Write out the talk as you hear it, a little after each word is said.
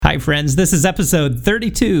Hi, friends. This is episode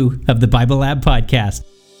 32 of the BibleLab podcast.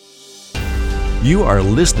 You are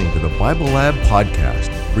listening to the BibleLab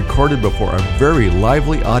podcast, recorded before a very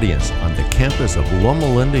lively audience on the campus of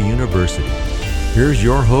Loma Linda University. Here's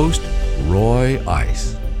your host, Roy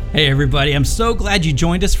Ice. Hey, everybody. I'm so glad you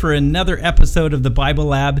joined us for another episode of the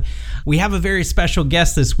BibleLab. We have a very special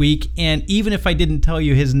guest this week, and even if I didn't tell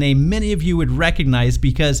you his name, many of you would recognize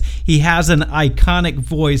because he has an iconic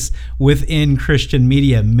voice within Christian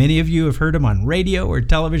media. Many of you have heard him on radio or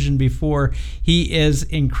television before. He is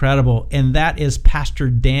incredible, and that is Pastor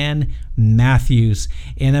Dan Matthews.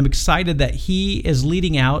 And I'm excited that he is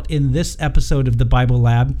leading out in this episode of the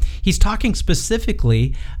BibleLab. He's talking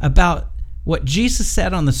specifically about what Jesus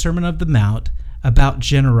said on the Sermon on the Mount about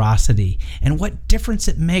generosity and what difference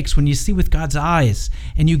it makes when you see with God's eyes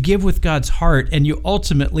and you give with God's heart and you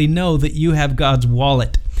ultimately know that you have God's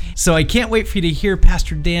wallet. So I can't wait for you to hear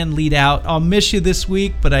Pastor Dan lead out. I'll miss you this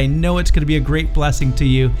week, but I know it's going to be a great blessing to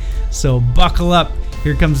you. So buckle up.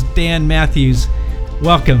 Here comes Dan Matthews.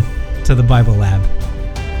 Welcome to the BibleLab.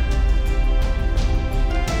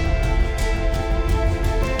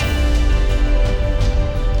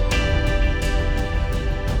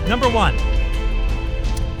 Number one,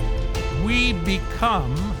 we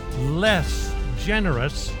become less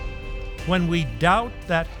generous when we doubt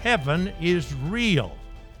that heaven is real.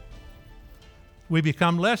 We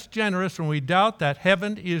become less generous when we doubt that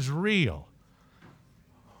heaven is real.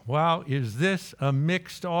 Wow, is this a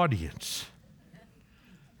mixed audience?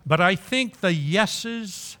 But I think the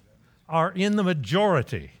yeses are in the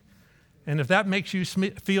majority. And if that makes you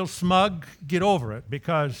feel smug, get over it,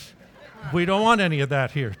 because we don't want any of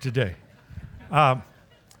that here today. And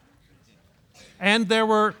there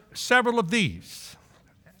were several of these.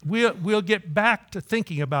 We'll get back to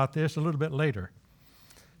thinking about this a little bit later.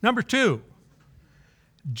 Number two,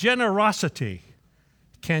 generosity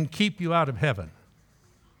can keep you out of heaven.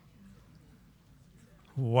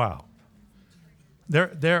 Wow.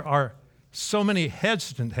 There are so many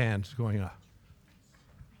hesitant hands going up.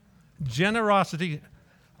 Generosity,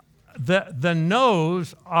 the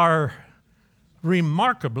no's are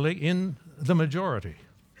remarkably in the majority.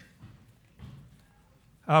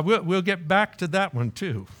 We'll get back to that one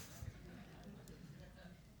too.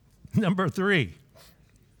 Number three,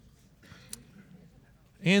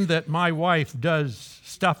 in that my wife does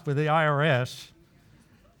stuff with the IRS,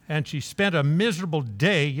 and she spent a miserable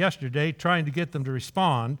day yesterday trying to get them to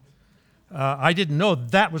respond. I didn't know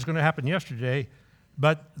that was going to happen yesterday,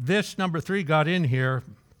 but this number three got in here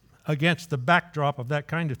against the backdrop of that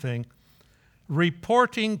kind of thing.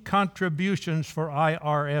 Reporting contributions for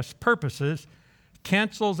IRS purposes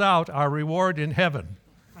cancels out our reward in heaven.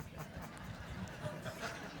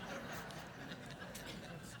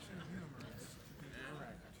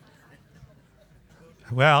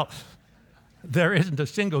 Well, there isn't a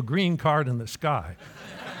single green card in the sky.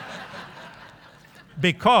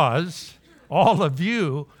 Because all of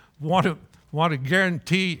you want to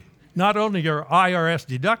guarantee not only your IRS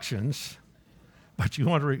deductions, but you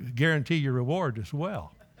want to guarantee your reward as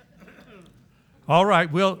well. All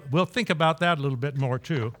right, we'll think about that a little bit more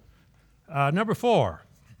too. Number four,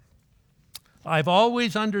 I've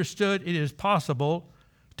always understood it is possible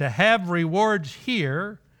to have rewards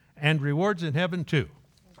here and rewards in heaven too.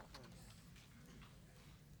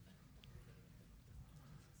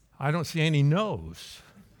 I don't see any no's.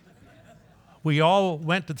 We all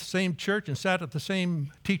went to the same church and sat at the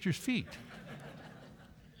same teacher's feet.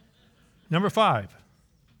 Number five,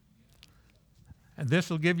 and this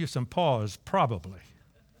will give you some pause, probably.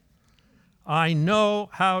 I know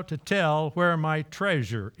how to tell where my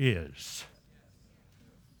treasure is.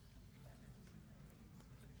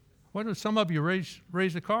 Why don't some of you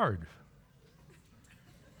raise a card?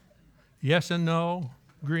 Yes and no,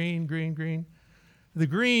 green, green, green. The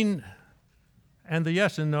green and the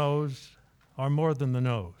yes and no's are more than the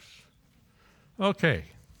no's. Okay.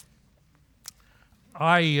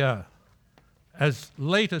 As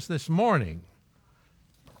late as this morning,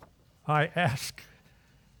 I asked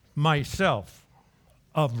myself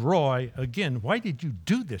of Roy again, why did you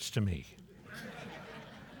do this to me?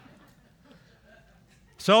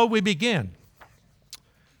 So we begin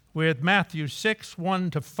with Matthew 6,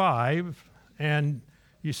 1 to 5, and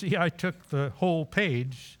you see I took the whole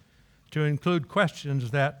page to include questions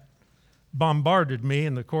that bombarded me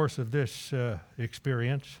in the course of this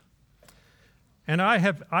experience. And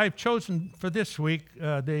I've chosen for this week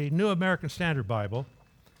the New American Standard Bible,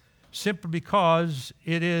 simply because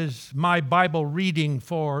it is my Bible reading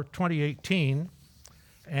for 2018,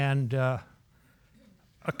 and a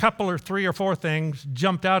couple or three or four things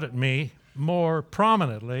jumped out at me more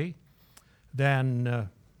prominently than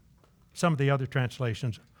some of the other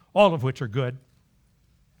translations, all of which are good.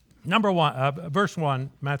 Verse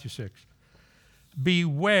 1, Matthew 6.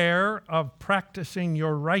 Beware of practicing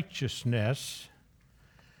your righteousness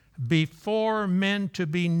before men to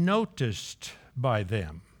be noticed by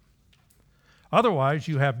them. Otherwise,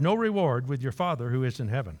 you have no reward with your Father who is in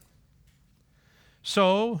heaven.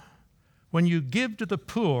 So, when you give to the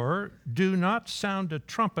poor, do not sound a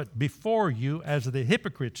trumpet before you as the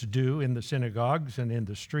hypocrites do in the synagogues and in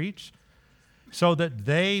the streets, so that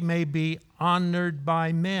they may be honored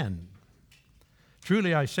by men.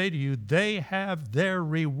 Truly I say to you, they have their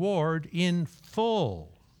reward in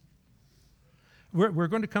full. We're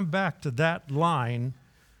going to come back to that line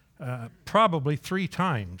probably 3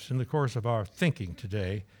 times in the course of our thinking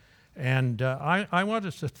today. And I want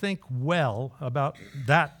us to think well about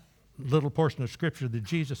that little portion of Scripture that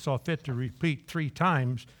Jesus saw fit to repeat 3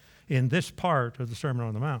 times in this part of the Sermon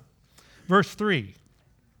on the Mount. Verse 3,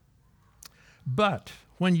 but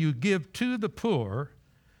when you give to the poor,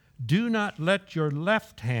 do not let your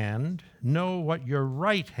left hand know what your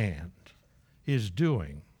right hand is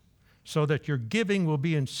doing, so that your giving will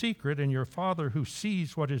be in secret, and your Father who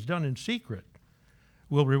sees what is done in secret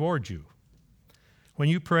will reward you. When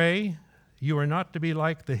you pray, you are not to be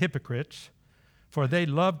like the hypocrites, for they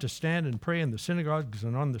love to stand and pray in the synagogues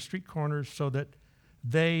and on the street corners, so that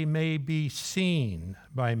they may be seen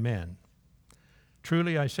by men.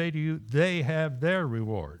 Truly I say to you, they have their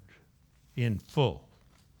reward in full.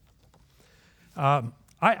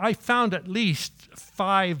 I found at least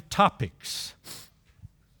 5 topics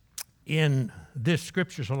in this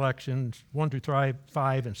scripture selection, 1 through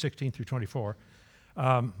 5 and 16 through 24.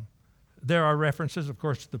 There are references, of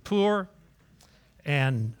course, to the poor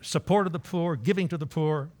and support of the poor, giving to the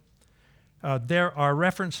poor. There are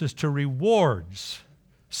references to rewards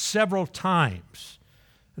several times.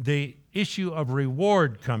 The issue of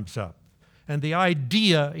reward comes up, and the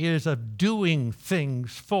idea is of doing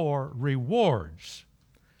things for rewards.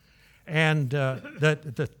 And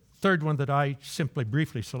the third one that I simply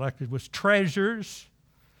briefly selected was treasures.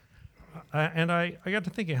 And I got to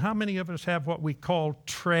thinking, how many of us have what we call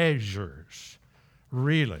treasures,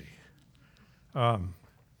 really?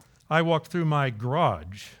 I walked through my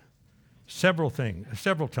garage several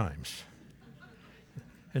times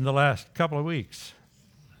in the last couple of weeks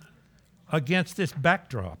against this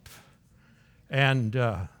backdrop. And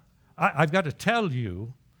I've got to tell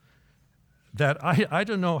you that I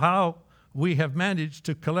don't know how we have managed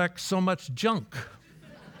to collect so much junk.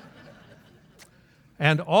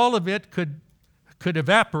 And all of it could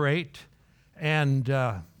evaporate. And,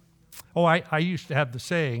 I used to have the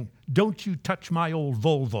saying, don't you touch my old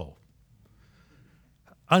Volvo,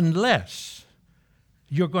 unless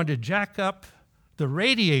you're going to jack up the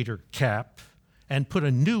radiator cap and put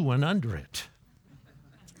a new one under it.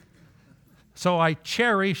 So I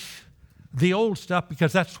cherish the old stuff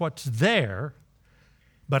because that's what's there,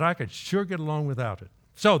 but I could sure get along without it.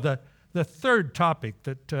 So the third topic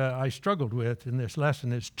that I struggled with in this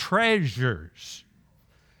lesson is treasures.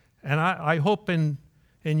 And I hope in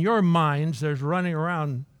your minds there's running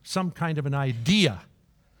around some kind of an idea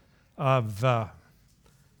of,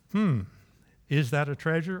 is that a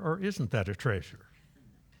treasure or isn't that a treasure?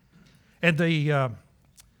 And the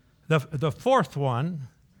fourth one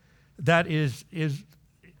that is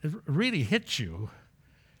really hits you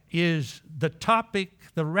is the topic,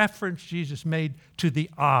 the reference Jesus made to the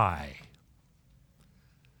eye.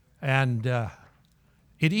 And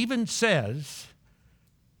it even says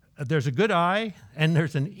there's a good eye and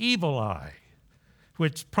there's an evil eye,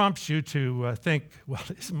 which prompts you to think, well,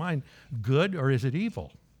 is mine good or is it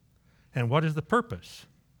evil? And what is the purpose?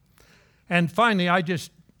 And finally, I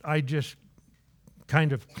just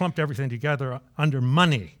kind of clumped everything together under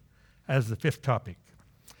money as the fifth topic.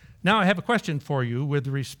 Now I have a question for you with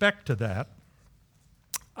respect to that.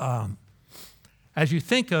 As you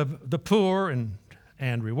think of the poor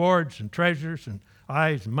and rewards and treasures and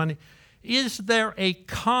eyes and money, is there a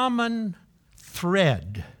common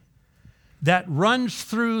thread that runs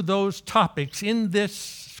through those topics in this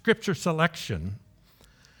scripture selection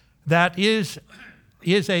that is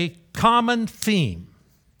a common theme?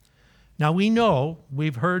 Now we know,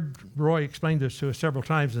 we've heard Roy explain this to us several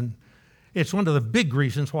times, and it's one of the big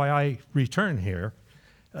reasons why I return here,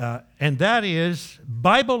 and that is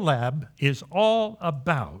BibleLab is all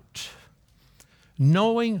about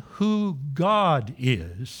knowing who God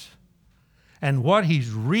is and what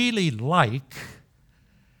He's really like,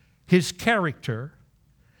 His character,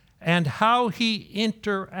 and how He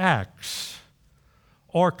interacts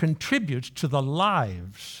or contributes to the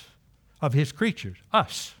lives of His creatures,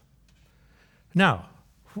 us. Now,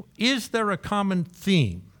 is there a common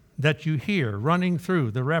theme that you hear running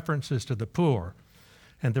through the references to the poor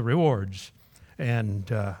and the rewards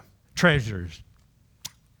and treasures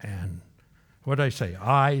and, what did I say,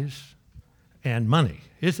 eyes and money?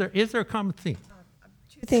 Is there a common theme?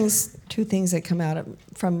 Two things that come out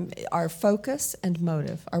from our focus and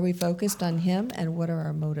motive. Are we focused on him, and what are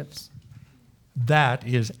our motives? That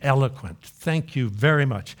is eloquent. Thank you very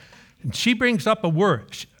much. And she brings up a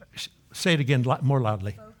word. Say it again more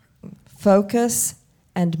loudly. Focus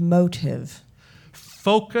and motive.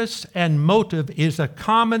 Focus and motive is a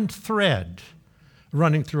common thread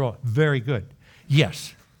running through all. Very good.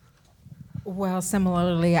 Yes. Well,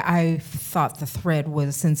 similarly, I thought the thread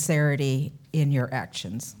was sincerity in your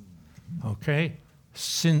actions. Okay.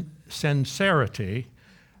 Sincerity.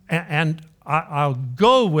 And I'll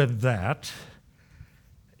go with that,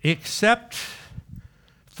 except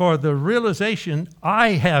for the realization I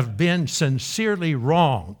have been sincerely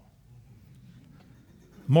wrong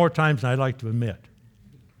more times than I like to admit.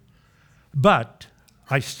 But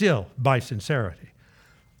I still buy sincerity.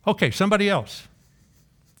 Okay, somebody else.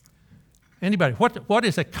 Anybody? What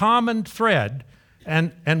is a common thread?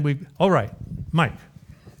 And we. All right, Mike.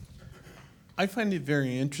 I find it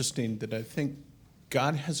very interesting that I think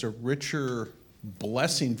God has a richer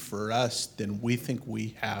blessing for us than we think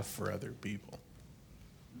we have for other people.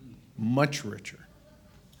 Much richer.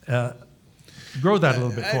 Grow that a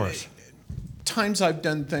little bit for us. Times I've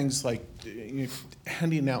done things like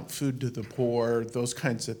handing out food to the poor, those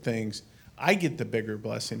kinds of things. I get the bigger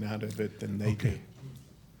blessing out of it than they do.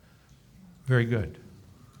 Very good.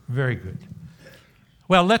 Very good.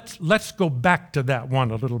 Well, let's go back to that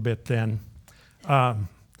one a little bit then.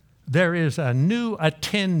 There is a new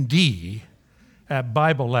attendee at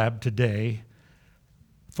BibleLab today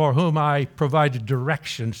for whom I provided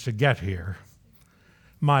directions to get here.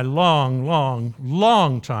 My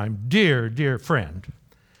long time dear friend.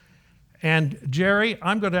 And Jerry,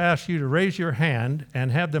 I'm going to ask you to raise your hand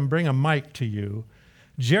and have them bring a mic to you.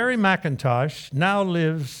 Jerry McIntosh now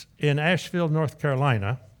lives in Asheville, North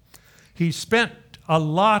Carolina. He spent a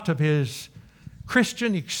lot of his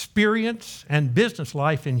Christian experience and business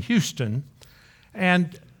life in Houston.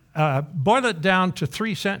 And boil it down to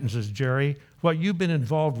 3 sentences, Jerry, what you've been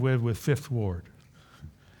involved with Fifth Ward.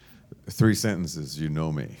 3 sentences, you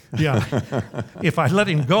know me. Yeah. If I let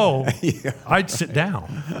him go, Yeah. I'd sit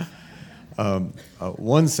down.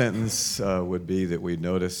 1 sentence would be that we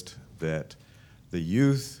noticed that the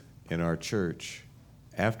youth in our church,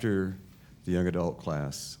 after the young adult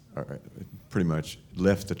class, pretty much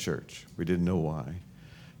left the church. We didn't know why.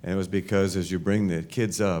 And it was because as you bring the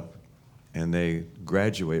kids up and they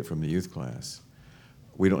graduate from the youth class,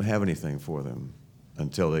 we don't have anything for them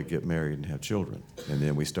until they get married and have children. And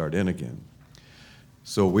then we start in again.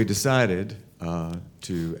 So we decided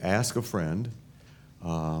to ask a friend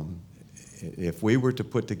if we were to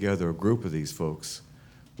put together a group of these folks,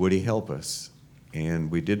 would he help us?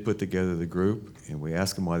 And we did put together the group, and we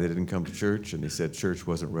asked them why they didn't come to church, and they said church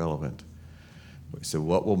wasn't relevant. We said,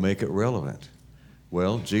 what will make it relevant?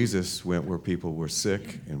 Well, Jesus went where people were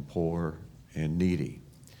sick and poor and needy.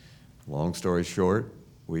 Long story short,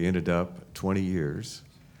 we ended up 20 years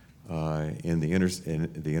in the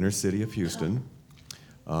inner city of Houston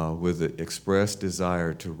with the express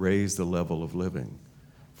desire to raise the level of living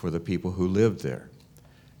for the people who lived there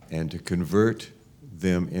and to convert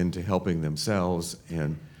them into helping themselves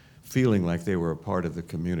and feeling like they were a part of the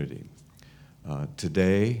community.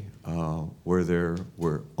 Today, where there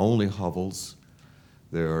were only hovels,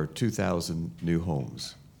 there are 2,000 new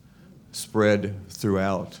homes spread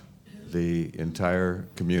throughout the entire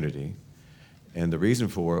community. And the reason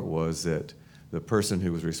for it was that the person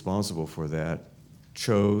who was responsible for that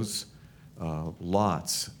chose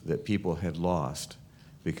lots that people had lost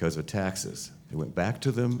because of taxes. They went back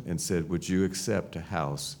to them and said, would you accept a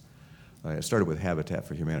house? It started with Habitat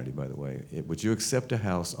for Humanity, by the way. Would you accept a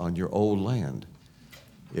house on your old land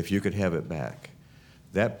if you could have it back?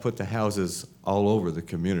 That put the houses all over the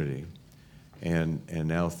community, and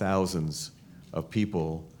now thousands of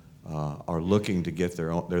people are looking to get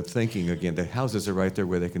their own. They're thinking again, the houses are right there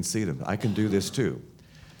where they can see them. I can do this too.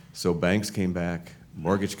 So banks came back,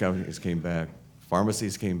 mortgage companies came back,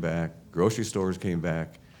 pharmacies came back, grocery stores came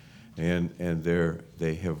back, and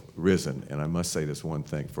they have risen. And I must say this one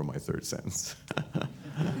thing for my 3rd sentence.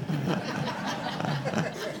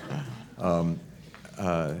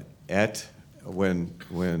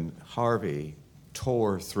 When Harvey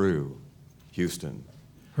tore through Houston,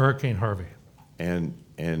 Hurricane Harvey,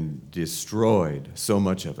 and destroyed so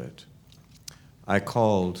much of it, I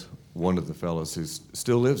called one of the fellows who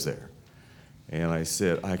still lives there, and I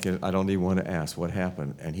said, I don't even want to ask what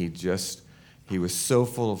happened. And he He was so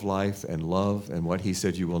full of life and love, and what he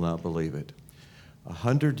said, you will not believe it.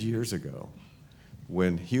 100 years ago,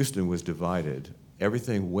 when Houston was divided,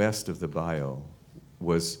 everything west of the bayou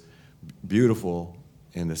was beautiful,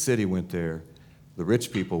 and the city went there, the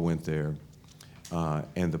rich people went there,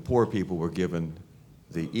 and the poor people were given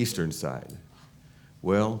the eastern side.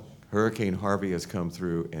 Well, Hurricane Harvey has come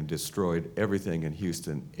through and destroyed everything in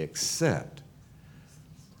Houston except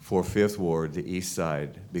for Fifth Ward, the east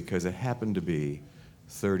side, because it happened to be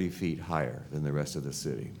 30 feet higher than the rest of the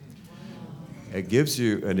city. It gives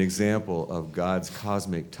you an example of God's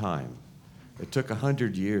cosmic time. It took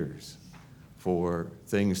 100 years for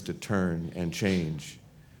things to turn and change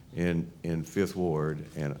in Fifth Ward,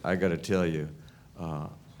 and I got to tell you,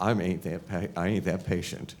 I ain't that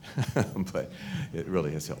patient, but it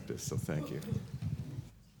really has helped us, so thank you.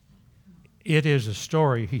 It is a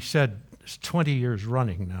story, he said, it's 20 years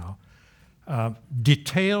running now,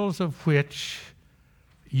 details of which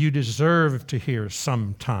you deserve to hear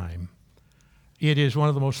sometime. It is one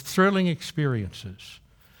of the most thrilling experiences.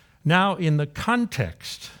 Now, in the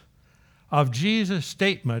context of Jesus'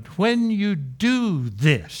 statement, when you do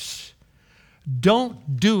this,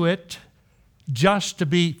 don't do it just to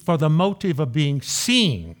be for the motive of being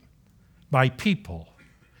seen by people.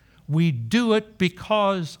 We do it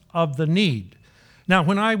because of the need. Now,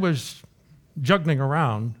 when I was juggling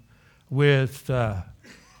around with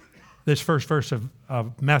this first verse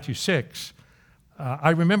of Matthew 6,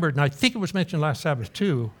 I remembered, and I think it was mentioned last Sabbath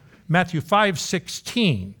too, Matthew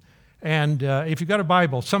 5:16. And if you've got a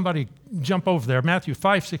Bible, somebody jump over there, Matthew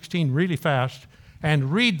 5:16 really fast,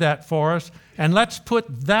 and read that for us. And let's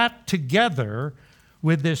put that together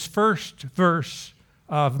with this first verse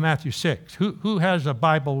of Matthew 6. Who has a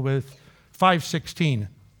Bible with 5:16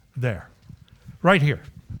 there? Right here.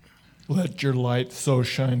 Let your light so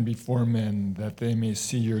shine before men that they may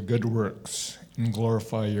see your good works and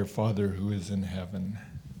glorify your Father who is in heaven.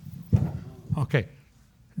 Okay.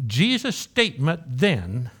 Jesus' statement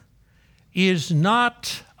then is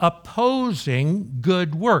not opposing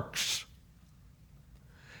good works.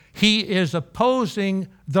 He is opposing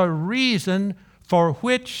the reason for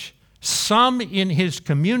which some in his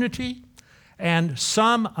community and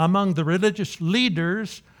some among the religious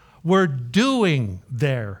leaders were doing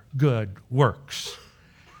their good works.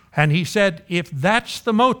 And he said, if that's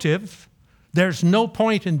the motive, there's no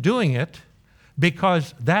point in doing it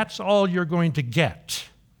because that's all you're going to get.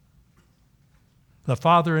 The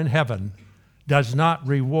Father in heaven does not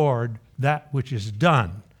reward that which is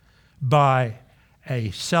done by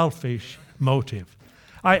a selfish motive.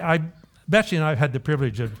 Betsy and I have had the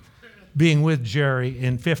privilege of being with Jerry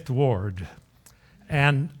in Fifth Ward,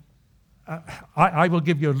 and I will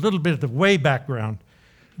give you a little bit of the way background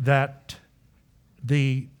that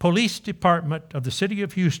the police department of the city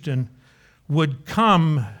of Houston would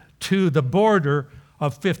come to the border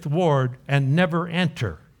of Fifth Ward and never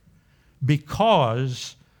enter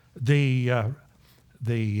because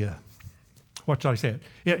what shall I say?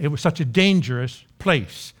 It was such a dangerous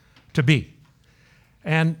place to be.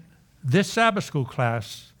 And this Sabbath school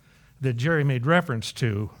class that Jerry made reference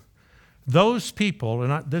to, those people,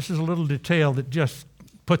 and this is a little detail that just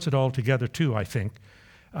puts it all together too, I think.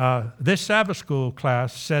 This Sabbath school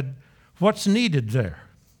class said, what's needed there?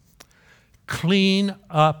 Clean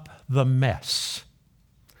up the mess.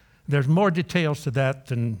 There's more details to that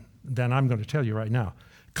than I'm going to tell you right now.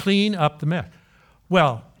 Clean up the mess.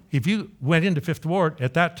 Well, if you went into Fifth Ward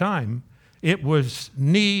at that time, it was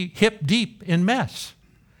hip deep in mess.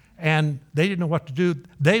 And they didn't know what to do.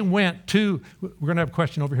 They went to, we're going to have a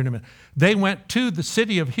question over here in a minute. They went to the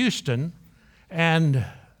city of Houston and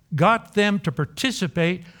got them to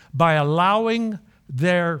participate by allowing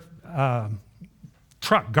their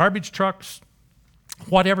garbage trucks,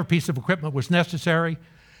 whatever piece of equipment was necessary,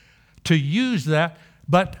 to use that.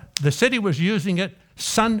 But the city was using it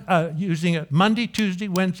Monday, Tuesday,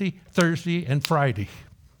 Wednesday, Thursday, and Friday.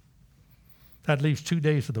 That leaves 2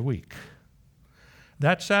 days of the week.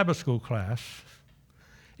 That Sabbath school class,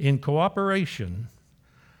 in cooperation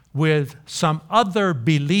with some other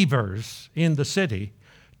believers in the city,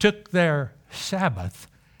 took their Sabbath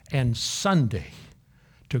and Sunday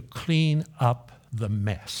to clean up the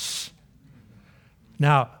mess.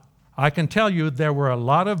 Now, I can tell you there were a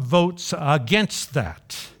lot of votes against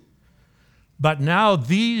that. But now,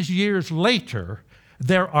 these years later,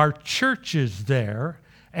 there are churches there,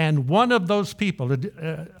 and one of those people,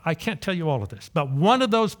 I can't tell you all of this, but one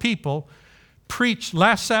of those people preached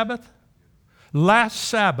last Sabbath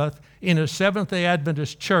in a Seventh-day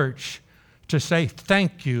Adventist church to say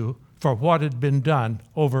thank you for what had been done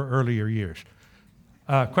over earlier years.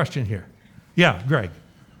 Question here. Yeah, Greg.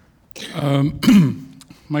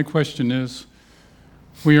 My question is,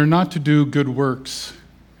 we are not to do good works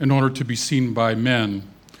in order to be seen by men,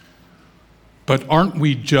 but aren't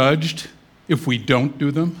we judged if we don't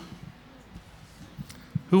do them?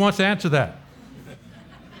 Who wants to answer that?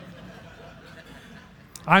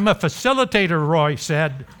 I'm a facilitator, Roy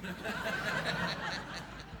said.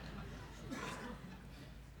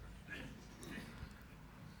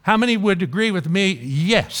 How many would agree with me?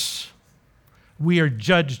 Yes, we are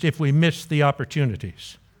judged if we miss the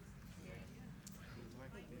opportunities.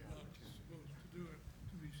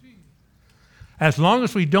 As long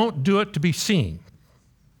as we don't do it to be seen.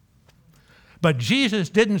 But Jesus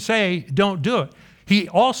didn't say don't do it. He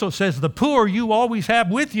also says the poor you always have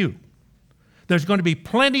with you. There's going to be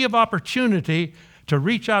plenty of opportunity to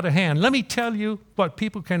reach out a hand. Let me tell you what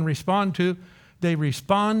people can respond to. They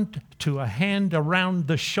respond to a hand around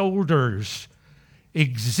the shoulders,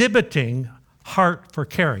 exhibiting heart for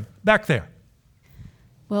caring. Back there.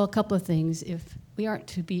 Well, a couple of things. If we are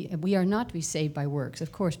not to be saved by works,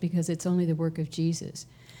 of course, because it's only the work of Jesus.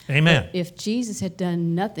 Amen. But if Jesus had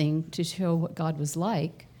done nothing to show what God was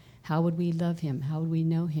like, how would we love him? How would we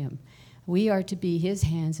know him? We are to be his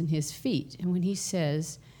hands and his feet. And when he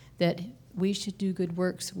says that we should do good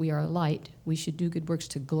works, we are a light, we should do good works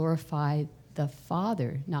to glorify the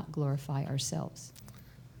Father, not glorify ourselves.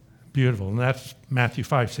 Beautiful. And that's Matthew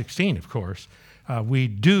 5:16, of course. We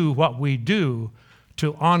do what we do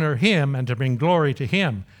to honor him and to bring glory to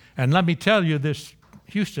him. And let me tell you, this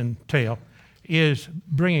Houston tale is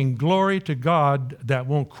bringing glory to God that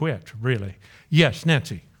won't quit, really. Yes,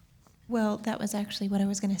 Nancy. Well, that was actually what I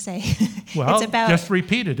was going to say. Well, it's about, just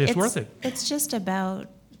repeat it. It's worth it. It's just about,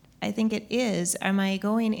 I think it is, am I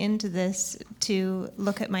going into this to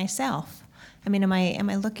look at myself? I mean, am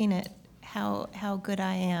I looking at how good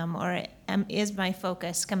I am, or is my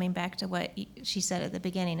focus, coming back to what she said at the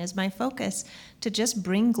beginning, is my focus to just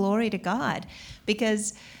bring glory to God?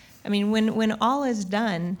 Because, I mean, when all is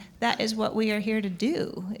done, that is what we are here to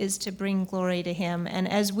do, is to bring glory to him. And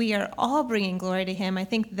as we are all bringing glory to him, I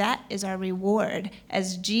think that is our reward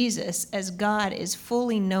as Jesus, as God is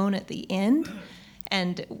fully known at the end,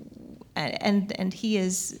 and he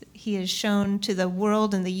is shown to the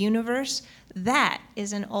world and the universe. That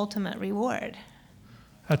is an ultimate reward.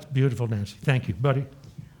 That's beautiful, Nancy. Thank you, buddy.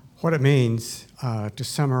 What it means, to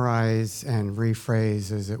summarize and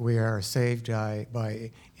rephrase, is that we are saved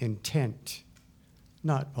by intent,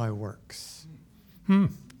 not by works.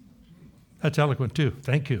 That's eloquent, too.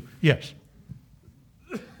 Thank you. Yes.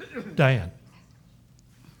 Diane.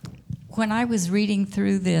 When I was reading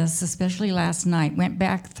through this, especially last night, went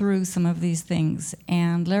back through some of these things,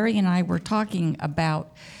 and Larry and I were talking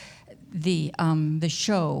about the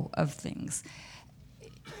show of things.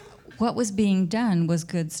 What was being done was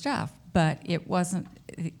good stuff, but it wasn't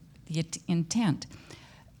the intent.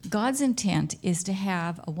 God's intent is to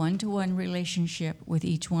have a one-to-one relationship with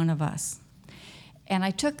each one of us. And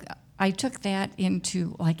I took that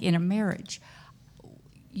into, like in a marriage.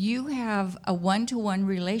 You have a one-to-one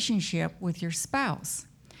relationship with your spouse.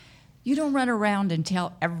 You don't run around and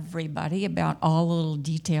tell everybody about all the little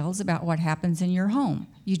details about what happens in your home.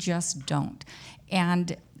 You just don't.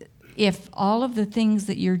 And if all of the things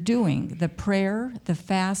that you're doing, the prayer, the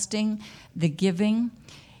fasting, the giving,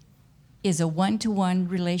 is a one-to-one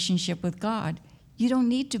relationship with God, you don't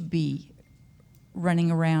need to be running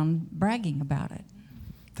around bragging about it.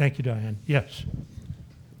 Thank you, Diane. Yes.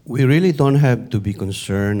 We really don't have to be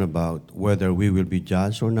concerned about whether we will be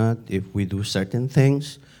judged or not if we do certain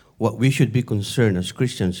things. What we should be concerned as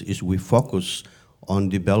Christians is we focus on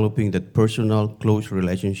developing that personal, close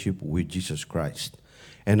relationship with Jesus Christ.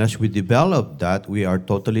 And as we develop that, we are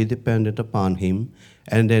totally dependent upon him,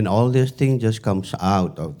 and then all these things just comes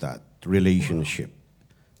out of that relationship.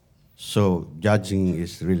 So judging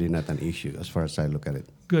is really not an issue as far as I look at it.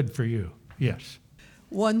 Good for you. Yes.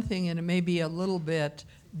 One thing, and it may be a little bit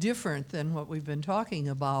different than what we've been talking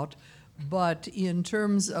about, but in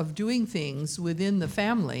terms of doing things within the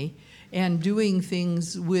family and doing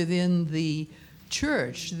things within the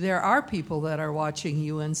church, there are people that are watching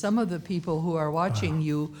you, and some of the people who are watching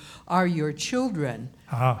you are your children.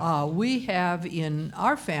 We have in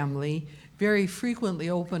our family very frequently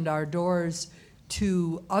opened our doors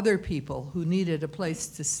to other people who needed a place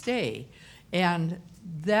to stay. And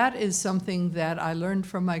that is something that I learned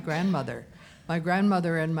from my grandmother. My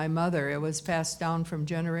grandmother and my mother, it was passed down from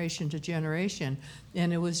generation to generation,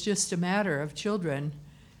 and it was just a matter of children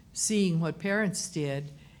seeing what parents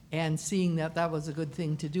did and seeing that that was a good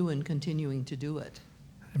thing to do and continuing to do it.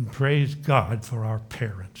 And praise God for our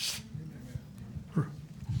parents. This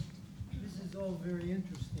is all very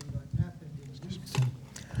interesting what happened in Houston.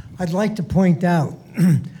 I'd like to point out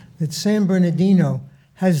that San Bernardino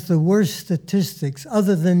has the worst statistics,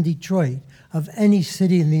 other than Detroit, of any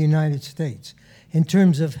city in the United States in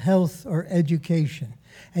terms of health or education.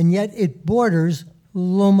 And yet it borders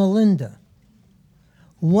Loma Linda.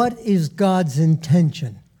 What is God's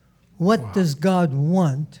intention? What does God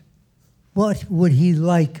want? What would he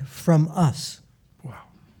like from us?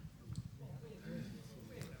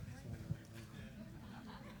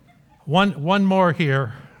 One more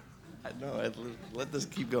here. No, let this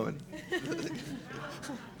keep going.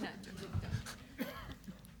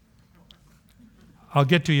 I'll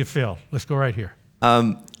get to you, Phil. Let's go right here.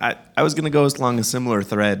 I was going to go along a similar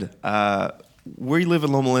thread. We live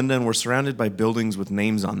in Loma Linda, and we're surrounded by buildings with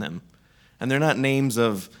names on them. And they're not names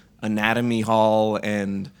of anatomy hall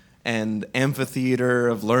and amphitheater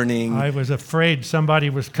of learning. I was afraid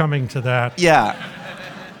somebody was coming to that. Yeah.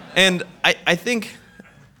 And I think,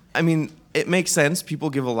 it makes sense. People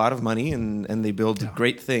give a lot of money and they build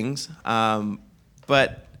great things.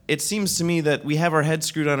 But it seems to me that we have our heads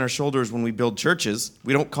screwed on our shoulders when we build churches.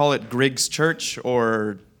 We don't call it Griggs Church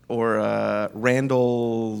or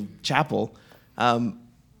Randall Chapel.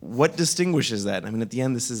 What distinguishes that? At the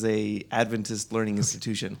end, this is a Adventist learning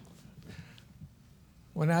institution.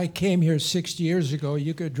 When I came here 60 years ago,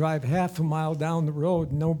 you could drive half a mile down the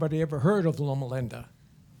road and nobody ever heard of Loma Linda.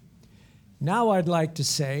 Now I'd like to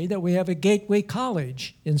say that we have a Gateway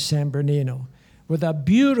College in San Bernardino with a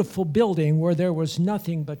beautiful building where there was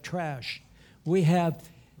nothing but trash. We have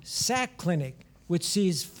SAC Clinic, which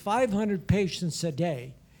sees 500 patients a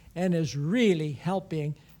day and is really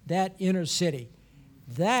helping that inner city.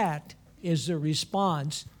 That is the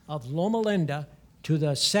response of Loma Linda to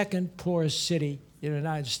the second poorest city in the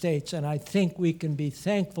United States, and I think we can be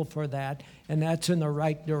thankful for that, and that's in the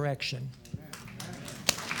right direction.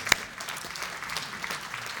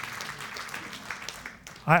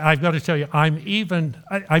 I've got to tell you,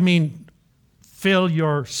 Phil,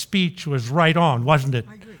 your speech was right on, wasn't it,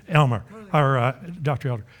 Elmer, or Dr.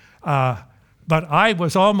 Elder? But I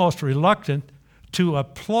was almost reluctant to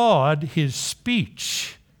applaud his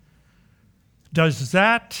speech. Does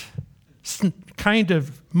that kind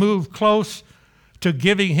of move close to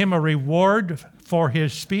giving him a reward for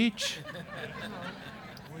his speech?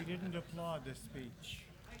 We didn't applaud the speech.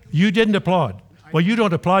 You didn't applaud. Well, you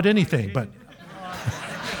don't applaud anything, but...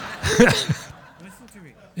 Listen to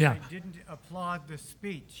me. Yeah. I didn't applaud the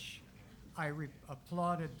speech. I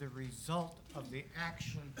applauded the result of the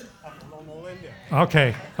action of Loma Linda.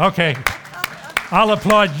 Okay. I'll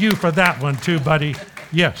applaud you for that one too, buddy.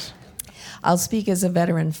 Yes. I'll speak as a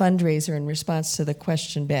veteran fundraiser in response to the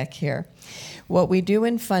question back here. What we do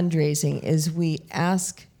in fundraising is we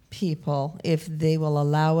ask people if they will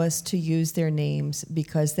allow us to use their names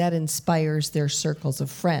because that inspires their circles of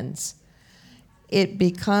friends. It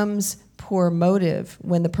becomes poor motive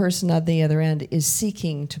when the person on the other end is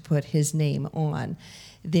seeking to put his name on.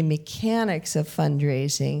 The mechanics of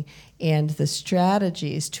fundraising and the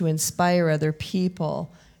strategies to inspire other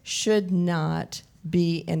people should not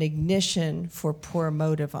be an ignition for poor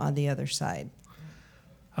motive on the other side.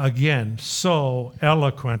 Again, so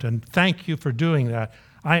eloquent, and thank you for doing that.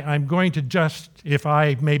 I'm going to just, if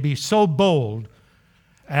I may be so bold,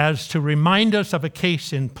 as to remind us of a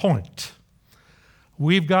case in point.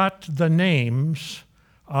 We've got the names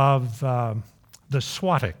of the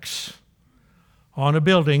Swatics on a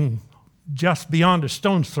building just beyond a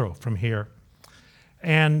stone's throw from here.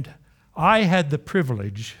 And I had the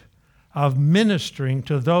privilege of ministering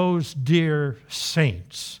to those dear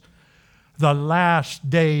saints the last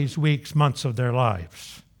days, weeks, months of their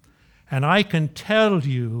lives. And I can tell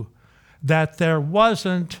you that there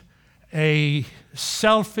wasn't a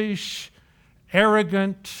selfish,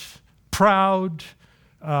 arrogant, proud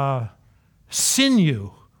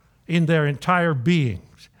sinew in their entire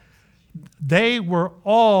beings. They were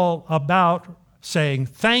all about saying,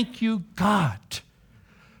 "Thank you, God,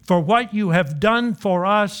 for what you have done for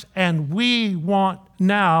us, and we want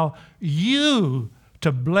now you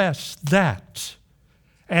to bless that.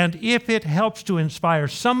 And if it helps to inspire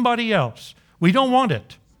somebody else, we don't want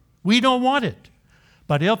it. We don't want it.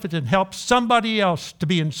 But if it helps somebody else to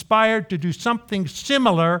be inspired to do something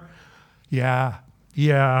similar, yeah,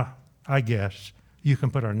 I guess you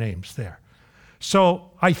can put our names there."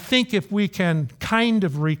 So I think if we can kind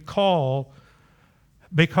of recall,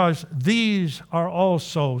 because these are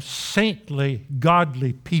also saintly,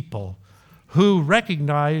 godly people who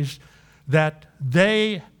recognize that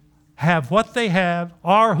they have what they have,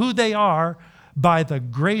 are who they are, by the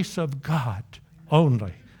grace of God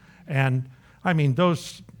only. And I mean,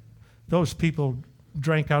 those people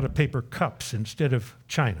drank out of paper cups instead of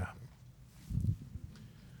china.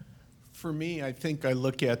 For me, I think I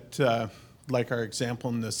look at like our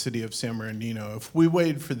example in the city of San Bernardino. If we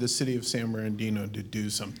waited for the city of San Bernardino to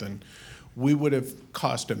do something, we would have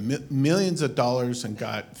cost millions of dollars and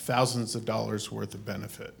got thousands of dollars worth of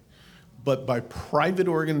benefit. But by private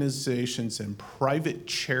organizations and private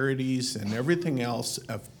charities and everything else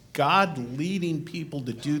of God leading people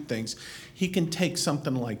to do things, he can take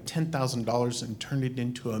something like $10,000 and turn it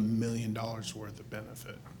into $1 million worth of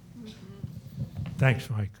benefit. Thanks,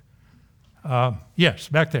 Mike. Yes,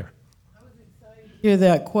 back there. Hear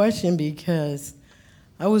that question because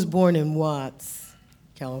I was born in Watts,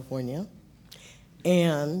 California,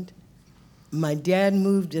 and my dad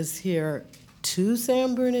moved us here to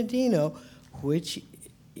San Bernardino, which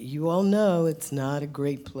you all know it's not a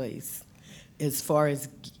great place as far as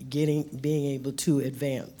being able to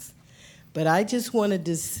advance. But I just wanted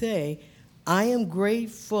to say I am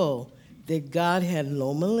grateful that God had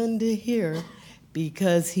Loma Linda here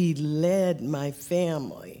because he led my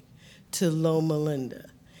family to Loma Linda.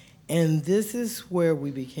 And this is where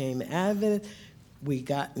we became Adventists. We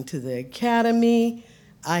got into the academy.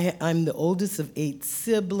 I'm the oldest of 8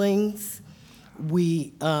 siblings.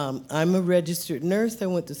 I'm a registered nurse. I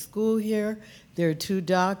went to school here. There are 2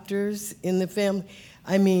 doctors in the family.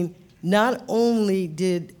 I mean, not only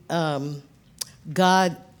did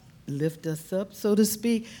God lift us up, so to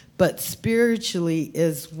speak, but spiritually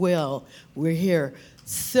as well, we're here.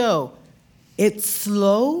 So it's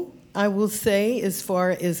slow, I will say, as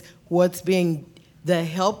far as the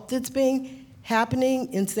help that's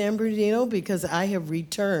happening in San Bernardino, because I have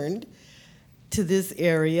returned to this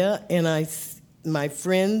area and my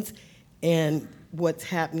friends and what's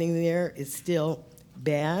happening there is still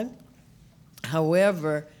bad.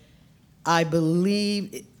 However, I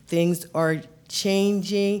believe things are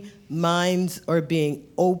changing, minds are being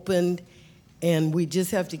opened, and we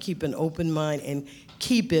just have to keep an open mind and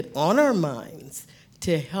keep it on our minds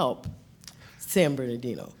to help San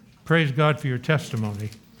Bernardino. Praise God for your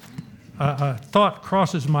testimony. A thought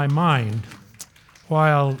crosses my mind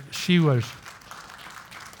while she was...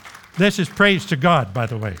 This is praise to God, by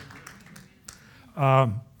the way.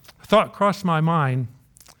 Thought crossed my mind.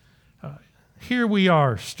 Here we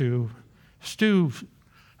are, Stu. Stu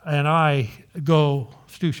and I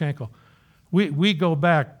Stu Schenkel, we go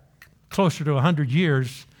back closer to 100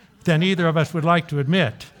 years than either of us would like to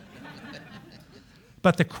admit.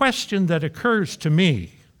 But the question that occurs to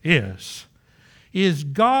me is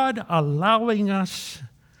God allowing us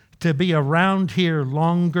to be around here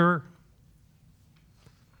longer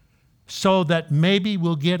so that maybe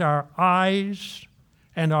we'll get our eyes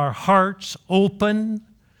and our hearts open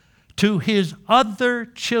to his other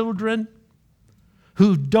children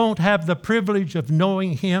who don't have the privilege of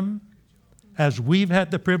knowing him as we've had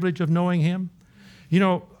the privilege of knowing him? You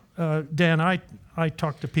know, Dan, I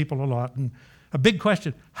talk to people a lot, and a big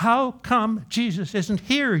question, how come Jesus isn't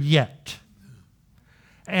here yet?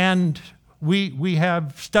 And we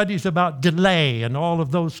have studies about delay and all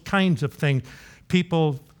of those kinds of things.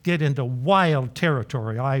 People get into wild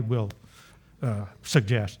territory, I will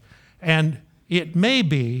suggest. And it may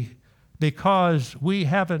be because we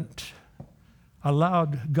haven't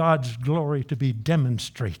allowed God's glory to be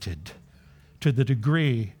demonstrated to the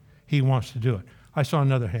degree he wants to do it. I saw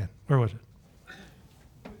another hand. Where was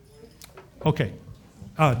it? Okay.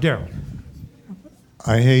 Daryl.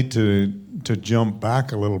 I hate to jump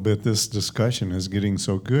back a little bit. This discussion is getting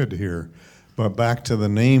so good here. But back to the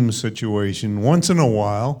name situation. Once in a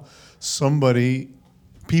while,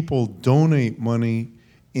 people donate money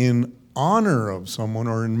in honor of someone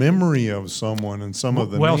or in memory of someone and some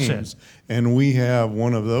of the names. Said. And we have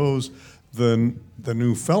one of those. The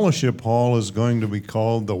new fellowship hall is going to be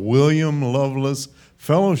called the William Lovelace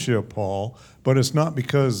Fellowship Hall, but it's not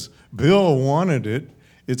because Bill wanted it.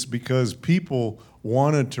 It's because people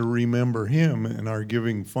wanted to remember him and are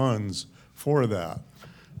giving funds for that.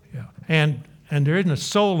 Yeah, and there isn't a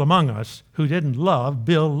soul among us who didn't love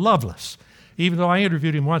Bill Lovelace. Even though I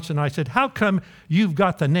interviewed him once and I said, how come you've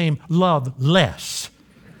got the name Loveless?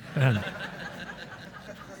 But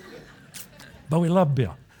we love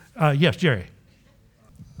Bill. Yes, Jerry.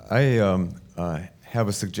 I have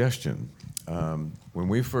a suggestion. When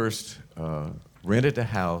we first rented a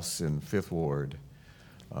house in 5th Ward,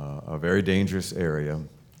 a very dangerous area,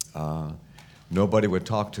 nobody would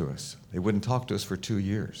talk to us. They wouldn't talk to us for 2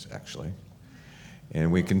 years, actually.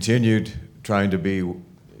 And we continued trying to be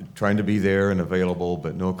there and available,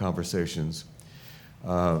 but no conversations.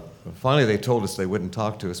 Finally, they told us they wouldn't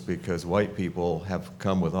talk to us because white people have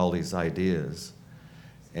come with all these ideas,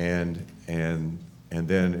 and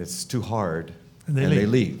then it's too hard, and they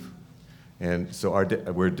leave. And so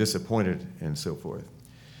we're disappointed and so forth.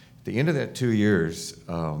 At the end of that 2 years,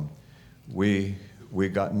 we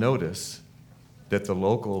got notice that the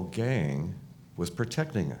local gang was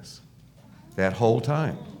protecting us that whole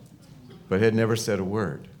time, but had never said a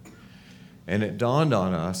word. And it dawned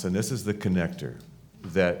on us, and this is the connector,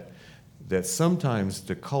 that sometimes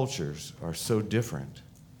the cultures are so different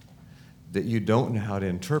that you don't know how to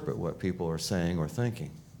interpret what people are saying or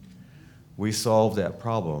thinking. We solved that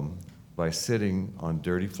problem by sitting on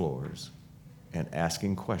dirty floors and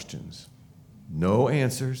asking questions. No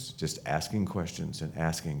answers, just asking questions and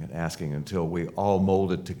asking until we all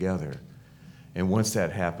molded together. And once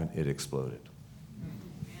that happened, it exploded.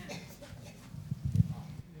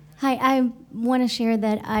 Hi, I want to share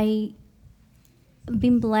that I've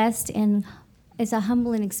been blessed and it's a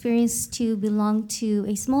humbling experience to belong to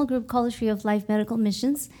a small group called Tree of Life Medical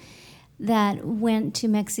Missions that went to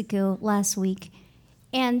Mexico last week.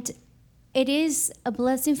 And it is a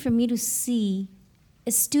blessing for me to see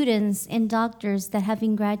students and doctors that have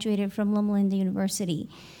been graduated from Loma Linda University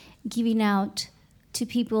giving out to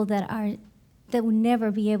people that would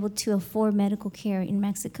never be able to afford medical care in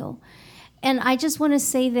Mexico. And I just want to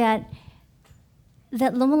say that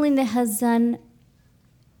Loma Linda has done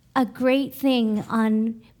a great thing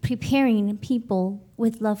on preparing people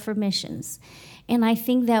with love for missions. And I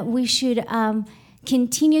think that we should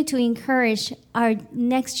continue to encourage our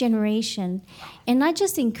next generation. And not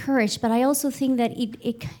just encourage, but I also think that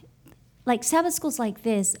it like Sabbath schools like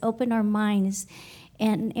this open our minds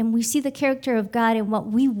and we see the character of God, and what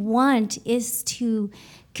we want is to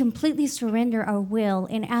completely surrender our will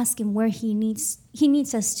and ask Him where He needs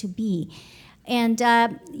us to be. And,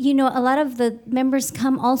 a lot of the members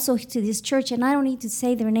come also to this church, and I don't need to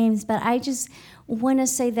say their names, but I just want to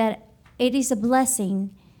say that it is a blessing.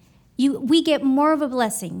 We get more of a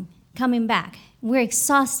blessing coming back. We're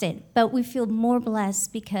exhausted, but we feel more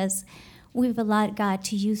blessed because we've allowed God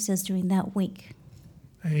to use us during that week.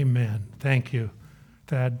 Amen. Thank you.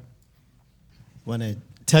 Thad? Want to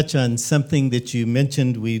touch on something that you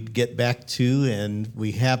mentioned we'd get back to, and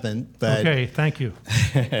we haven't. But okay, thank you.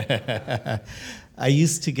 I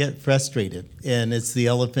used to get frustrated, and it's the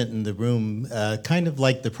elephant in the room, kind of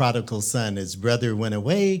like the prodigal son. His brother went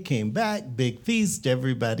away, came back, big feast,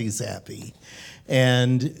 everybody's happy.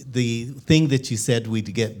 And the thing that you said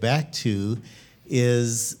we'd get back to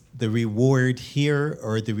is the reward here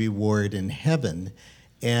or the reward in heaven.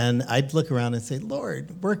 And I'd look around and say,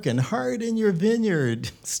 Lord, working hard in your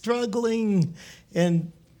vineyard, struggling,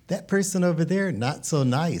 and that person over there, not so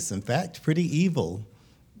nice. In fact, pretty evil,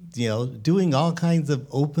 doing all kinds of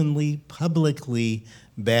openly, publicly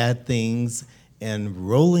bad things and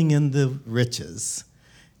rolling in the riches.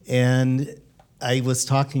 And I was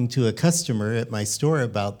talking to a customer at my store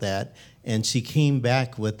about that, and she came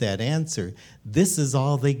back with that answer. This is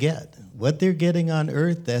all they get. What they're getting on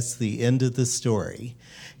earth, that's the end of the story.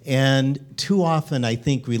 And too often, I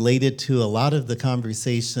think, related to a lot of the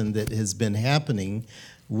conversation that has been happening,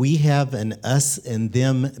 we have an us and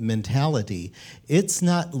them mentality. It's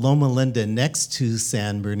not Loma Linda next to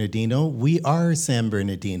San Bernardino. We are San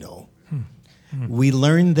Bernardino. We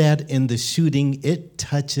learned that in the shooting. It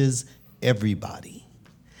touches everybody.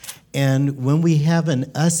 And when we have an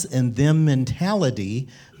us and them mentality,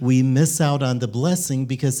 we miss out on the blessing,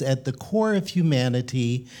 because at the core of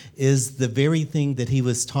humanity is the very thing that he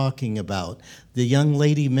was talking about. The young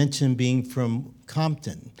lady mentioned being from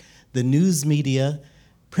Compton. The news media,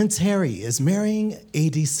 Prince Harry is marrying a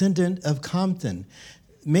descendant of Compton.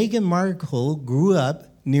 Meghan Markle grew up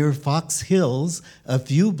near Fox Hills, a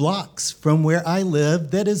few blocks from where I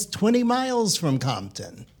live, that is 20 miles from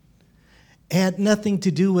Compton. Had nothing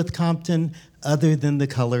to do with Compton other than the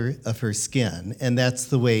color of her skin. And that's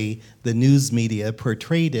the way the news media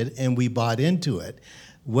portrayed it, and we bought into it.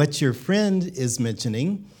 What your friend is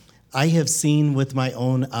mentioning, I have seen with my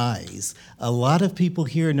own eyes. A lot of people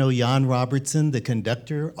here know Jan Robertson, the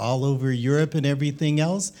conductor, all over Europe and everything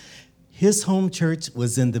else. His home church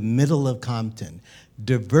was in the middle of Compton.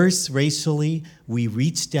 Diverse racially, we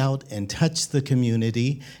reached out and touched the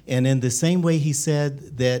community. And in the same way he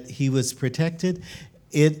said that he was protected,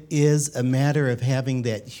 it is a matter of having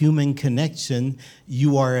that human connection.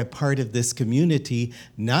 You are a part of this community,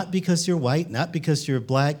 not because you're white, not because you're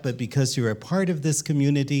black, but because you're a part of this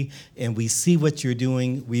community, and we see what you're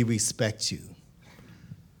doing, we respect you.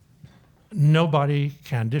 Nobody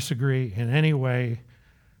can disagree in any way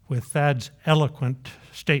with Thad's eloquent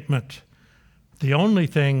statement. The only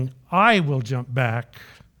thing I will jump back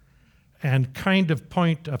and kind of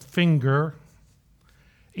point a finger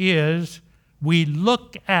is we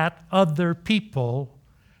look at other people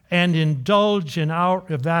and indulge in our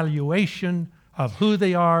evaluation of who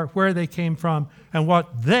they are, where they came from, and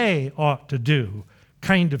what they ought to do,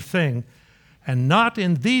 kind of thing. And not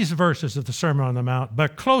in these verses of the Sermon on the Mount,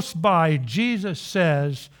 but close by, Jesus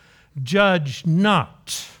says, "Judge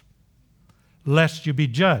not, lest you be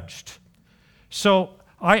judged." So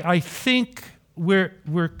I think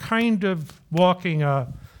we're kind of walking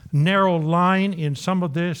a narrow line in some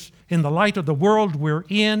of this in the light of the world we're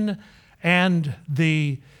in and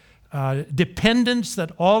the dependence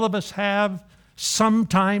that all of us have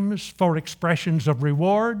sometimes for expressions of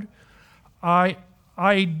reward. I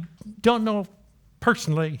don't know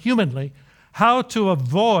personally, humanly, how to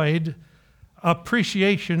avoid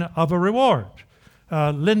appreciation of a reward.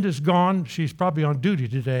 Linda's gone. She's probably on duty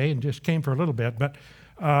today and just came for a little bit. But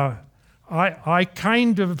I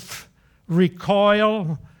kind of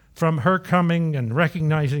recoil from her coming and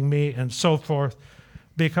recognizing me and so forth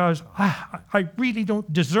because I really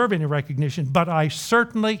don't deserve any recognition, but I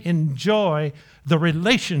certainly enjoy the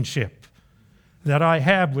relationship that I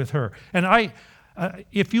have with her. And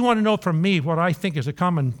if you want to know from me what I think is a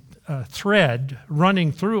common thread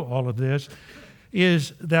running through all of this,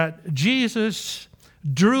 is that Jesus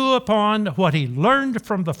drew upon what he learned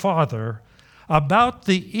from the Father about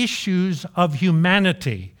the issues of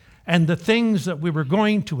humanity and the things that we were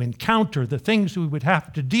going to encounter, the things we would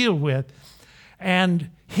have to deal with, and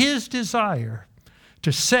his desire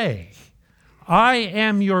to say, "I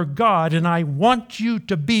am your God and I want you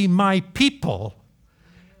to be my people,"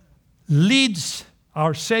 leads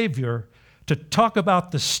our Savior to talk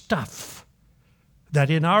about the stuff that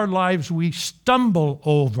in our lives we stumble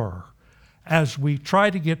over as we try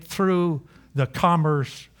to get through the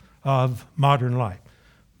commerce of modern life.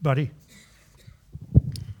 Buddy?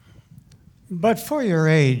 But for your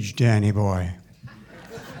age, Danny boy,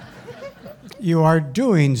 you are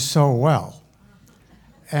doing so well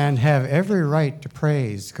and have every right to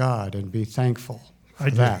praise God and be thankful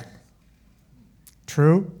for that.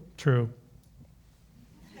 True? True.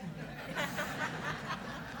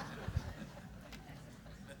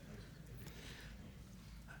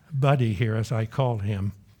 Buddy here, as I call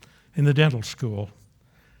him, in the dental school,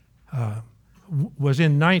 was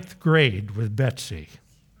in 9th grade with Betsy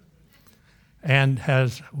and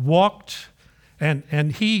has walked,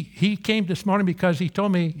 and he came this morning because he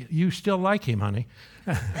told me, "You still like him, honey."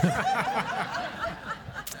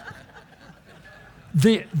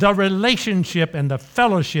 The relationship and the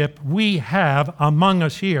fellowship we have among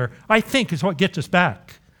us here, I think, is what gets us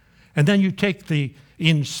back. And then you take the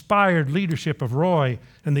inspired leadership of Roy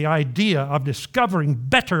and the idea of discovering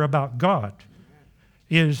better about God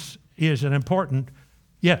is an important,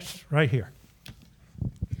 yes, right here.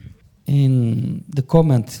 In the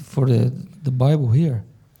comment for the Bible here,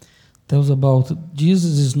 tells about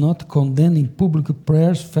Jesus is not condemning public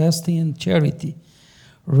prayers, fasting, and charity.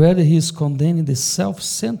 Rather, he is condemning the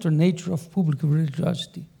self-centered nature of public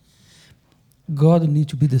religiosity. God needs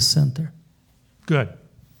to be the center. Good.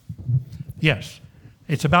 Yes.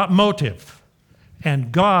 It's about motive.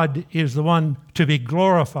 And God is the one to be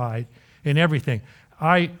glorified in everything.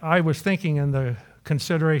 I was thinking in the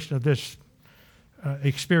consideration of this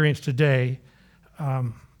experience today,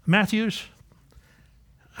 Matthews,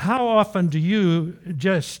 how often do you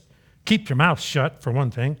just keep your mouth shut, for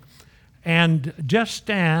one thing, and just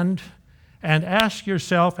stand and ask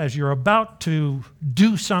yourself as you're about to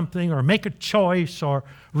do something or make a choice or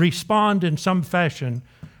respond in some fashion,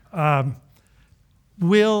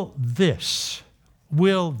 will this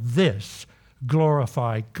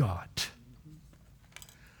glorify God?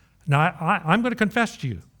 Now, I'm going to confess to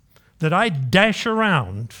you that I dash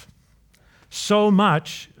around so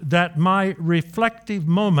much that my reflective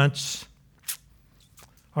moments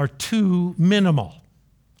are too minimal.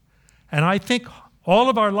 And I think all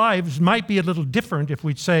of our lives might be a little different if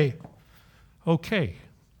we'd say, okay,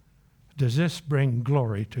 does this bring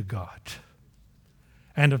glory to God?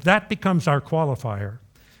 And if that becomes our qualifier,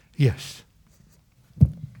 yes.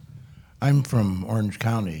 I'm from Orange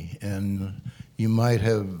County, and you might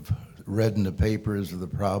have read in the papers of the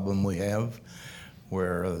problem we have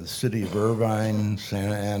where the city of Irvine,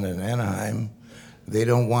 Santa Ana, and Anaheim, they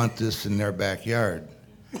don't want this in their backyard.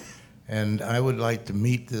 And I would like to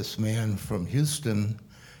meet this man from Houston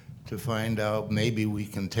to find out maybe we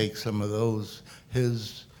can take some of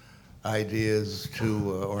his ideas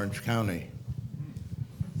to Orange County.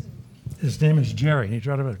 His name is Jerry. He's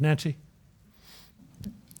right about Nancy.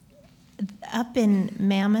 Up in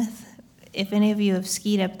Mammoth, if any of you have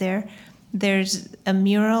skied up there, there's a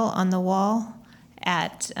mural on the wall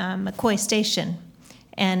at McCoy Station,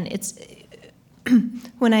 and it's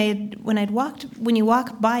when you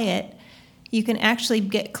walk by it, you can actually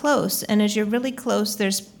get close, and as you're really close,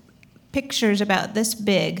 there's pictures about this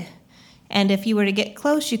big. And if you were to get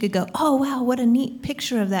close, you could go, oh, wow, what a neat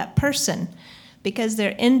picture of that person, because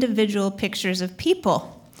they're individual pictures of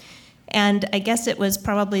people. And I guess it was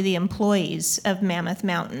probably the employees of Mammoth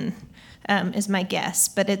Mountain, is my guess.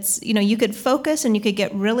 But it's, you could focus and you could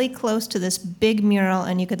get really close to this big mural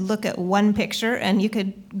and you could look at one picture and you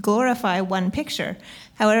could glorify one picture.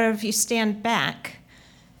 However, if you stand back,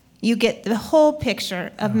 you get the whole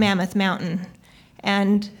picture of Mammoth Mountain.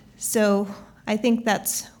 And so I think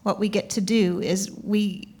that's what we get to do, is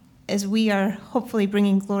as we are hopefully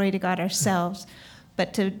bringing glory to God ourselves,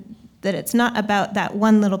 but that it's not about that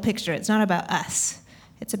one little picture. It's not about us.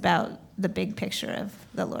 It's about the big picture of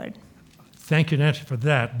the Lord. Thank you, Nancy, for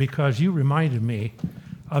that, because you reminded me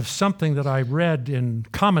of something that I read in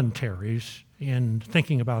commentaries in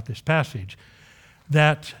thinking about this passage,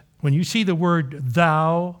 that when you see the word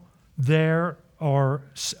thou there, or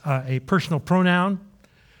a personal pronoun,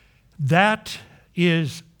 that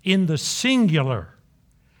is in the singular,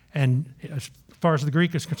 and as far as the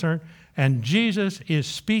Greek is concerned, and Jesus is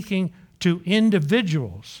speaking to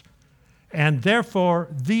individuals. And therefore,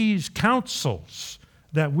 these counsels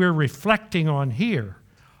that we're reflecting on here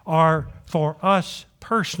are for us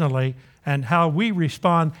personally and how we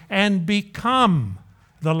respond and become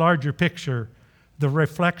the larger picture, the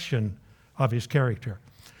reflection of his character.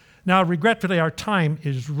 Now, regretfully, our time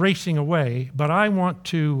is racing away, but I want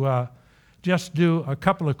to just do a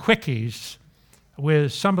couple of quickies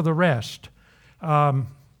with some of the rest.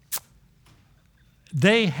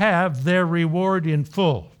 They have their reward in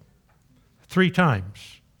full 3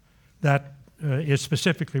 times. That is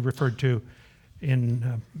specifically referred to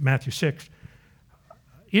in Matthew 6.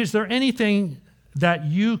 Is there anything that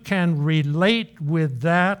you can relate with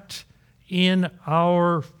that in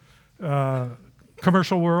our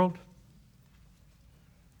commercial world?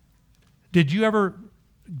 Did you ever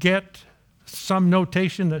get some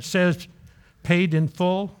notation that says paid in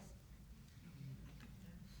full?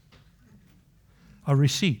 A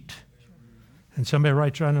receipt. And somebody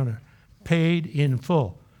writes right on it, paid in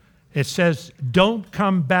full. It says, don't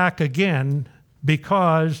come back again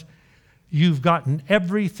because you've gotten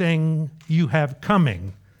everything you have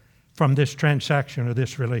coming from this transaction or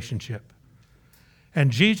this relationship. And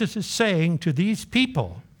Jesus is saying to these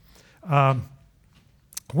people,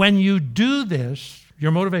 when you do this,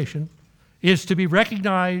 your motivation is to be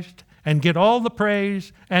recognized and get all the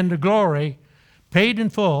praise and the glory, paid in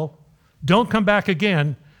full. Don't come back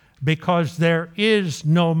again because there is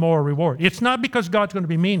no more reward. It's not because God's going to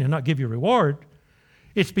be mean and not give you a reward.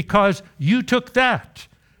 It's because you took that,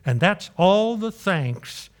 and that's all the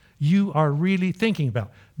thanks you are really thinking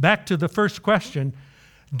about. Back to the first question,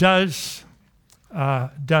 does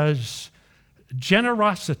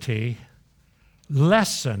generosity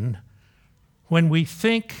lessen when we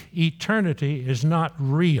think eternity is not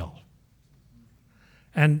real?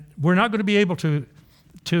 And we're not going to be able to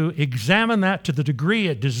examine that to the degree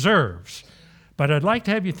it deserves. But I'd like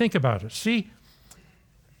to have you think about it. See,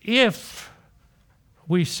 if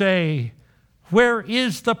we say, where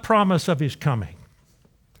is the promise of his coming?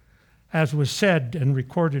 As was said and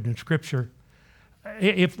recorded in Scripture,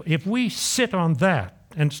 if we sit on that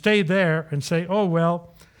and stay there and say, oh,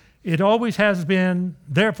 well, it always has been,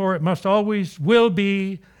 therefore it must always will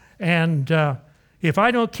be, and if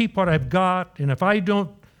I don't keep what I've got, and if I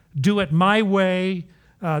don't do it my way,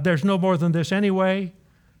 there's no more than this anyway.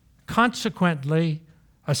 Consequently,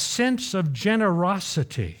 a sense of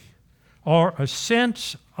generosity or a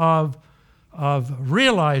sense of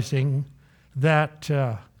realizing that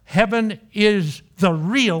heaven is the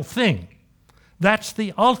real thing. That's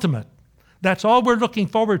the ultimate. That's all we're looking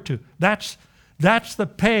forward to. That's the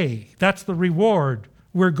pay. That's the reward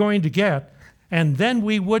we're going to get. And then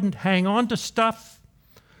we wouldn't hang on to stuff.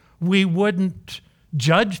 We wouldn't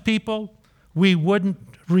judge people. We wouldn't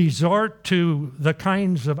resort to the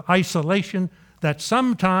kinds of isolation that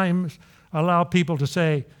sometimes allow people to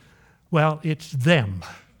say, well, it's them.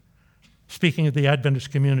 Speaking of the Adventist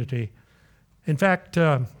community. In fact,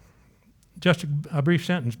 just a brief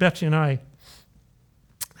sentence, Betsy and I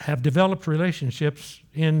have developed relationships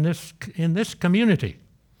in this community.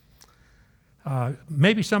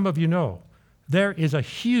 Maybe some of you know, there is a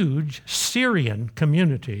huge Syrian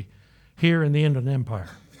community here in the Inland Empire.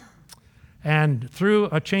 And through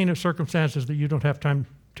a chain of circumstances that you don't have time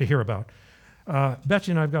to hear about,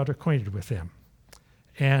 Betsy and I got acquainted with them.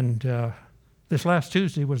 And this last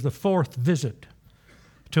Tuesday was the 4th visit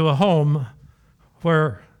to a home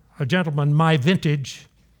where a gentleman, my vintage,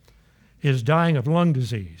 is dying of lung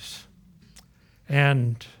disease.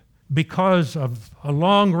 And because of a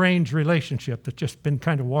long-range relationship that's just been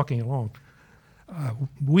kind of walking along,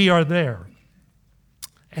 we are there.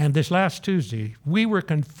 And this last Tuesday, we were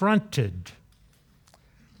confronted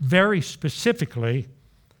very specifically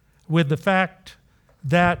with the fact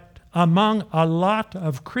that among a lot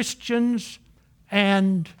of Christians,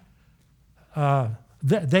 and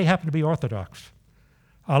they happen to be Orthodox,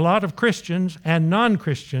 a lot of Christians and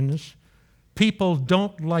non-Christians, people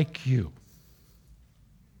don't like you.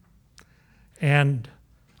 And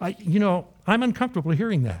I'm uncomfortable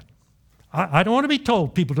hearing that. I don't want to be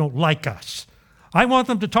told people don't like us. I want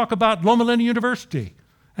them to talk about Loma Linda University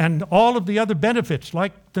and all of the other benefits,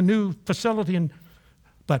 like the new facility.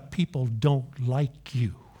 But people don't like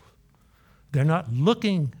you. They're not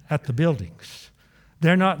looking at the buildings.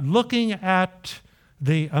 They're not looking at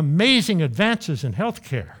the amazing advances in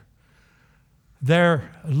healthcare.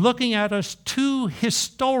 They're looking at us too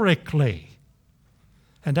historically.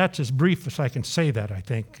 And that's as brief as I can say that, I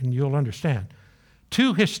think, and you'll understand.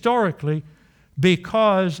 Too historically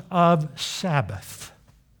because of Sabbath.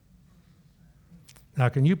 Now,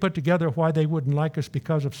 can you put together why they wouldn't like us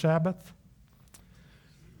because of Sabbath?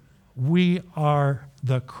 We are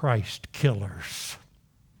the Christ killers.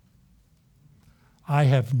 I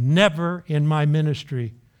have never in my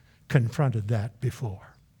ministry confronted that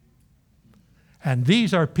before. And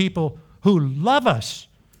these are people who love us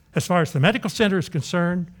as far as the medical center is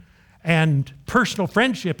concerned and personal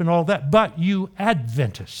friendship and all that. But you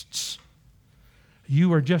Adventists,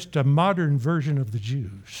 you are just a modern version of the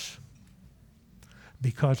Jews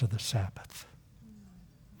because of the Sabbath.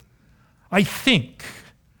 I think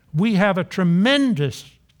we have a tremendous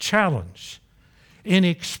challenge in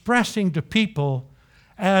expressing to people,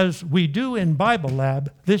 as we do in BibleLab,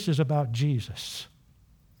 this is about Jesus.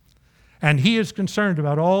 And he is concerned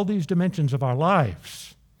about all these dimensions of our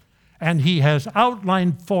lives. And he has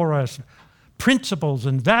outlined for us principles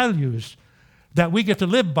and values that we get to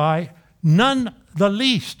live by, none the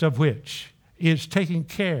least of which is taking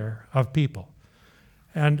care of people.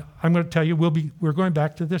 And I'm going to tell you, we're going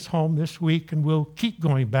back to this home this week, and we'll keep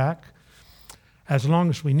going back as long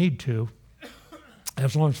as we need to,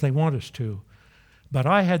 as long as they want us to. But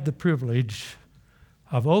I had the privilege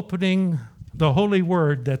of opening the Holy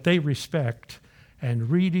Word that they respect and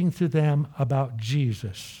reading to them about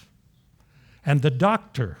Jesus. And the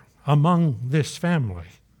doctor among this family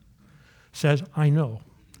says, I know,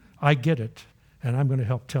 I get it, and I'm going to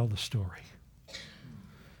help tell the story.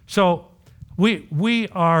 So we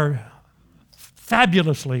are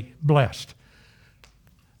fabulously blessed.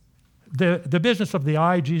 The business of the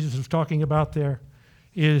eye Jesus is talking about there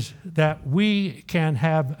is that we can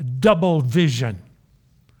have double vision.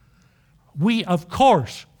 We, of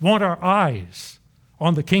course, want our eyes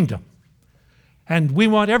on the kingdom. And we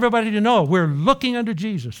want everybody to know we're looking unto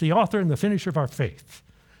Jesus, the author and the finisher of our faith.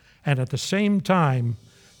 And at the same time,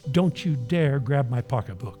 don't you dare grab my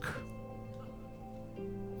pocketbook.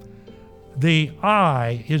 The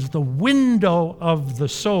eye is the window of the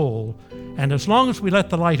soul, and as long as we let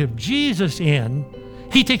the light of Jesus in,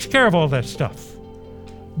 he takes care of all that stuff.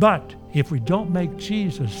 But if we don't make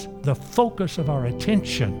Jesus the focus of our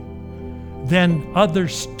attention, then other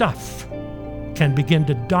stuff can begin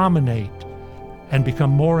to dominate and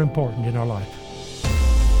become more important in our life.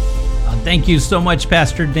 Thank you so much,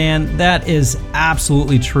 Pastor Dan. That is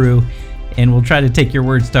absolutely true. And we'll try to take your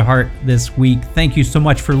words to heart this week. Thank you so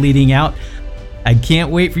much for leading out. I can't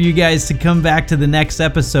wait for you guys to come back to the next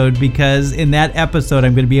episode, because in that episode,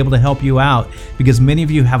 I'm going to be able to help you out, because many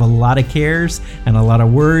of you have a lot of cares and a lot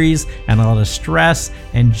of worries and a lot of stress.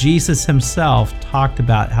 And Jesus himself talked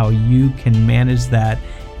about how you can manage that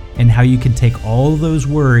and how you can take all those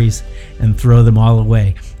worries and throw them all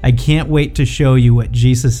away. I can't wait to show you what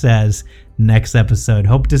Jesus says next episode.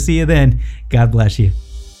 Hope to see you then. God bless you.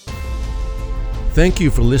 Thank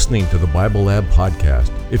you for listening to the BibleLab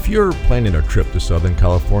podcast. If you're planning a trip to Southern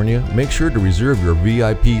California, make sure to reserve your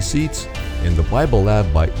VIP seats in the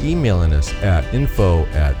BibleLab by emailing us at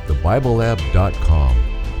info@thebiblelab.com.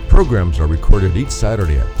 Programs are recorded each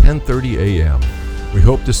Saturday at 10:30 a.m. We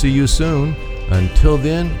hope to see you soon. Until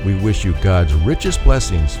then, we wish you God's richest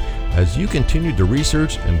blessings as you continue to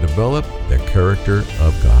research and develop the character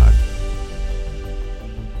of God.